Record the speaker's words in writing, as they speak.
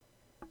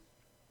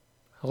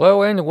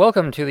Hello and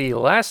welcome to the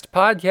last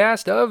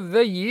podcast of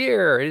the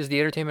year. It is the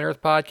Entertainment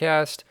Earth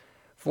podcast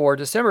for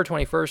December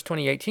 21st,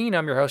 2018.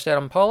 I'm your host,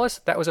 Adam Paulus.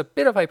 That was a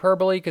bit of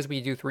hyperbole because we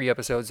do 3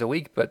 episodes a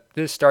week, but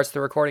this starts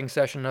the recording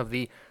session of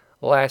the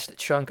last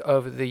chunk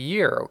of the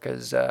year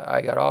because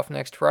I got off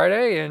next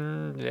Friday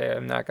and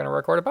I'm not going to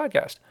record a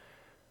podcast.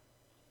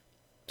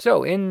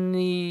 So, in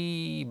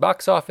the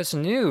box office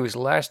news,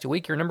 last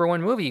week your number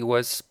one movie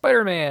was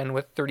Spider-Man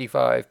with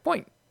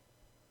 $35.5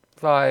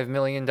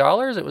 million.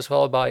 It was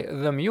followed by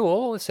The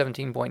Mule with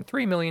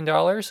 $17.3 million.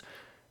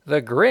 The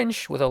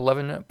Grinch with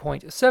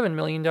 $11.7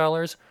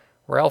 million.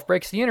 Ralph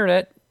Breaks the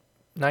Internet,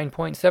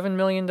 $9.7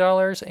 million.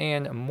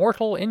 And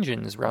Mortal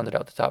Engines rounded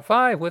out the top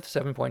 5 with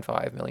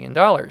 $7.5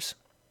 million.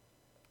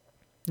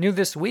 New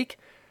this week,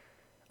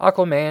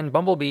 Aquaman,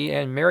 Bumblebee,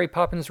 and Mary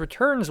Poppins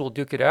Returns will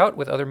duke it out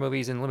with other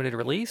movies in limited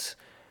release.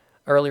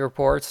 Early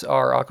reports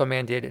are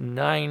Aquaman did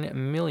 $9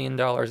 million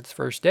its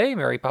first day.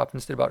 Mary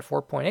Poppins did about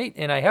 4.8,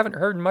 and I haven't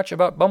heard much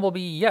about Bumblebee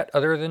yet,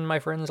 other than my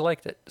friends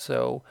liked it.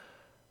 So,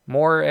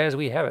 more as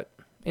we have it.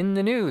 In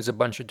the news, a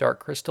bunch of Dark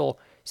Crystal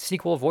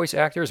sequel voice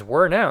actors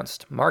were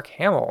announced. Mark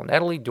Hamill,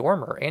 Natalie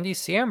Dormer, Andy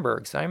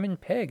Samberg, Simon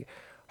Pegg,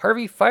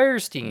 Harvey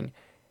Fierstein,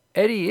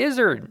 Eddie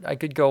Izzard. I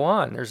could go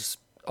on. There's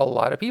a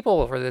lot of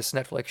people for this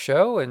Netflix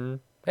show, and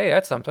hey,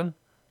 that's something.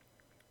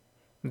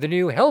 The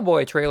new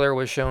Hellboy trailer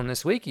was shown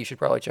this week. You should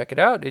probably check it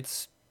out.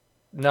 It's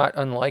not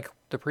unlike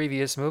the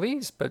previous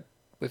movies, but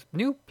with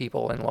new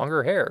people and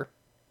longer hair.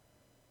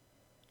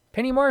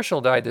 Penny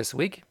Marshall died this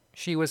week.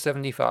 She was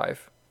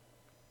 75.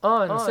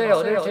 On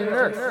sale at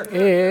Entertainment Earth.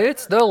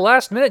 It's the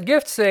last minute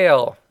gift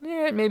sale.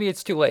 Maybe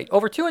it's too late.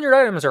 Over 200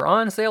 items are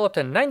on sale up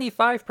to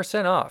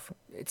 95% off.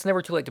 It's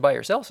never too late to buy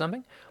or sell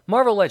something.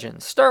 Marvel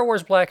Legends, Star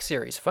Wars Black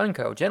Series,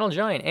 Funko, Gentle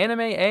Giant, anime,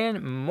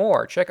 and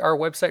more. Check our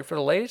website for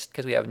the latest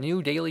because we have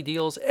new daily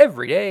deals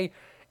every day,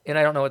 and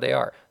I don't know what they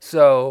are.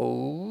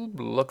 So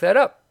look that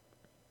up.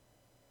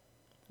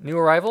 New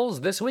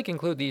arrivals this week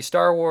include the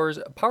Star Wars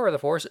Power of the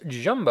Force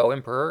Jumbo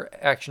Emperor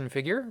action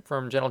figure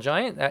from Gentle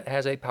Giant that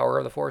has a Power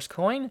of the Force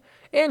coin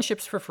and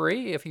ships for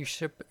free if you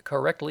ship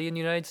correctly in the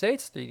United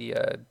States. The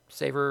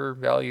saver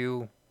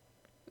value,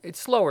 it's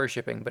slower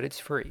shipping, but it's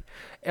free.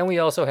 And we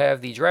also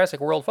have the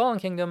Jurassic World Fallen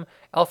Kingdom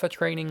Alpha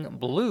Training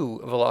Blue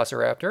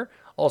Velociraptor,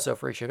 also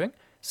free shipping.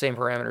 Same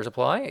parameters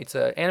apply. It's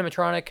an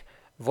animatronic,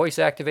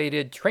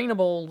 voice-activated,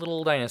 trainable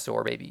little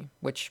dinosaur baby,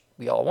 which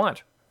we all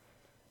want.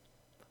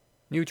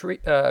 New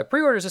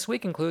pre-orders this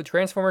week include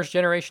Transformers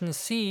Generation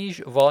Siege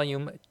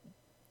Wave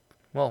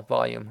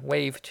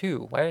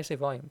 2. Why did I say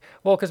volume?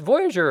 Well, because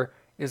Voyager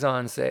is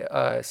on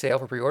sale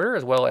for pre-order,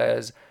 as well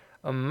as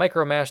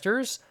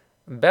Micromasters,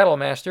 Battle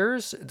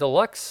Masters,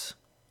 Deluxe,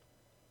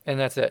 and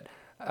that's it.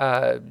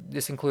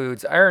 This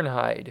includes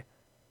Ironhide,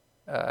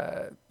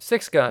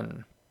 Six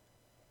Gun,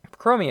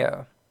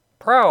 Chromia,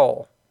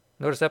 Prowl,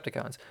 no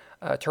Decepticons,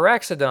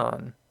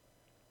 Taraxodon,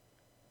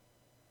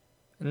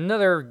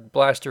 another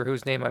blaster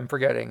whose name I'm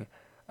forgetting,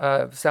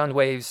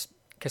 Soundwave's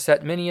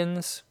cassette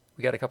minions.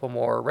 We got a couple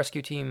more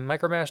Rescue Team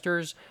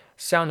Micromasters,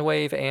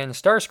 Soundwave, and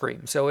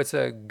Starscream. So it's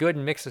a good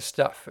mix of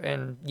stuff.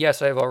 And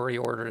yes, I've already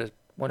ordered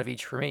one of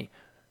each for me.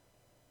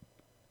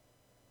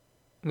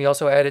 We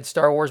also added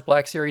Star Wars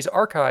Black Series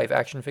Archive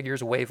action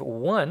figures Wave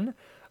 1.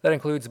 That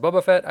includes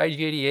Boba Fett,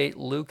 IG-88,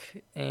 Luke,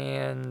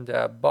 and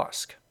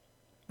Bosk,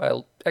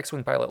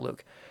 X-Wing pilot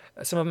Luke.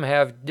 Some of them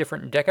have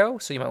different deco,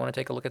 so you might want to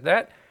take a look at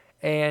that.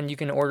 And you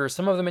can order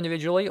some of them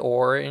individually,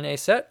 or in a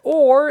set,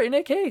 or in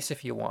a case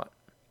if you want.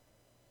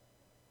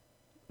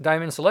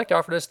 Diamond Select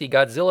offered us the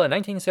Godzilla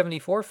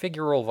 1974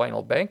 figural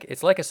vinyl bank.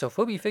 It's like a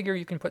Sofubi figure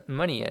you can put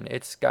money in.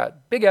 It's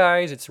got big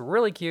eyes, it's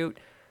really cute.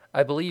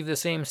 I believe the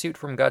same suit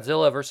from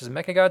Godzilla vs.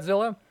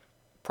 Mechagodzilla.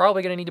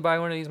 Probably going to need to buy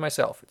one of these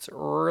myself. It's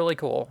really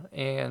cool,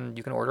 and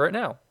you can order it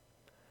now.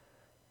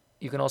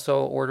 You can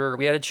also order,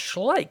 we added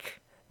Schleich.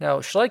 Now,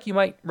 Schleich you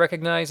might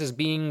recognize as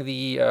being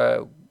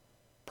the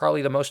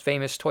probably the most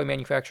famous toy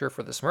manufacturer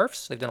for the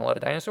Smurfs. They've done a lot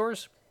of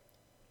dinosaurs.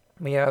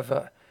 We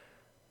have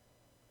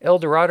El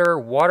Dorado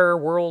Water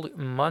World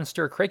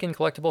Monster Kraken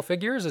collectible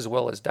figures, as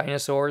well as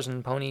dinosaurs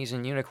and ponies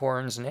and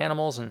unicorns and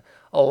animals and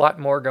a lot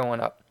more going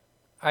up.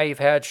 I've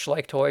had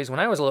Schleich toys when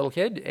I was a little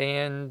kid,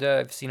 and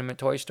I've seen them at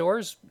toy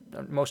stores.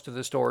 Most of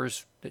the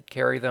stores that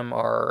carry them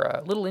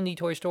are little indie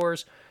toy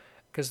stores,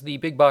 because the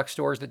big box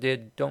stores that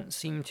did don't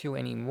seem to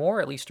anymore,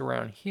 at least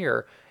around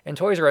here. And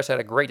Toys R Us had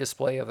a great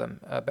display of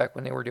them back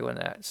when they were doing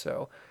that.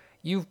 So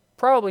you've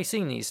probably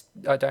seen these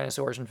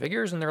dinosaurs and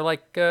figures, and they're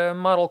like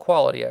model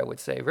quality, I would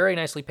say. Very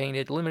nicely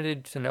painted,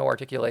 limited to no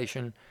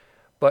articulation,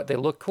 but they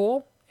look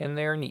cool, and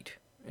they're neat.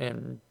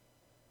 And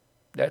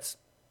that's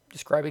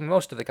describing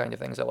most of the kind of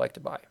things I like to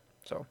buy.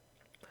 So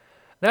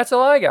that's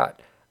all I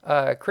got.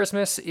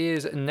 Christmas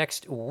is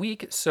next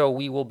week, so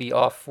we will be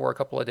off for a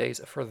couple of days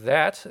for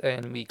that,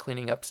 and be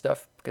cleaning up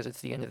stuff because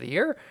it's the end of the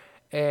year,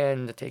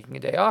 and taking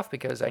a day off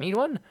because I need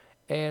one,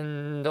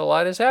 and a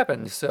lot has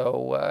happened.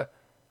 So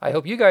I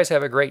hope you guys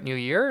have a great new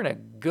year and a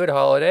good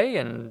holiday,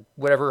 and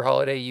whatever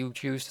holiday you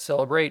choose to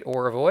celebrate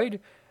or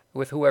avoid,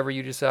 with whoever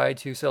you decide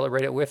to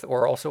celebrate it with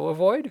or also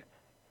avoid.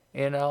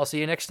 And I'll see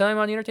you next time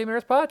on the Entertainment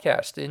Earth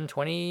podcast in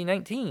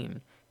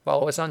 2019.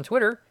 Follow us on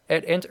Twitter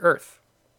at EntEarth.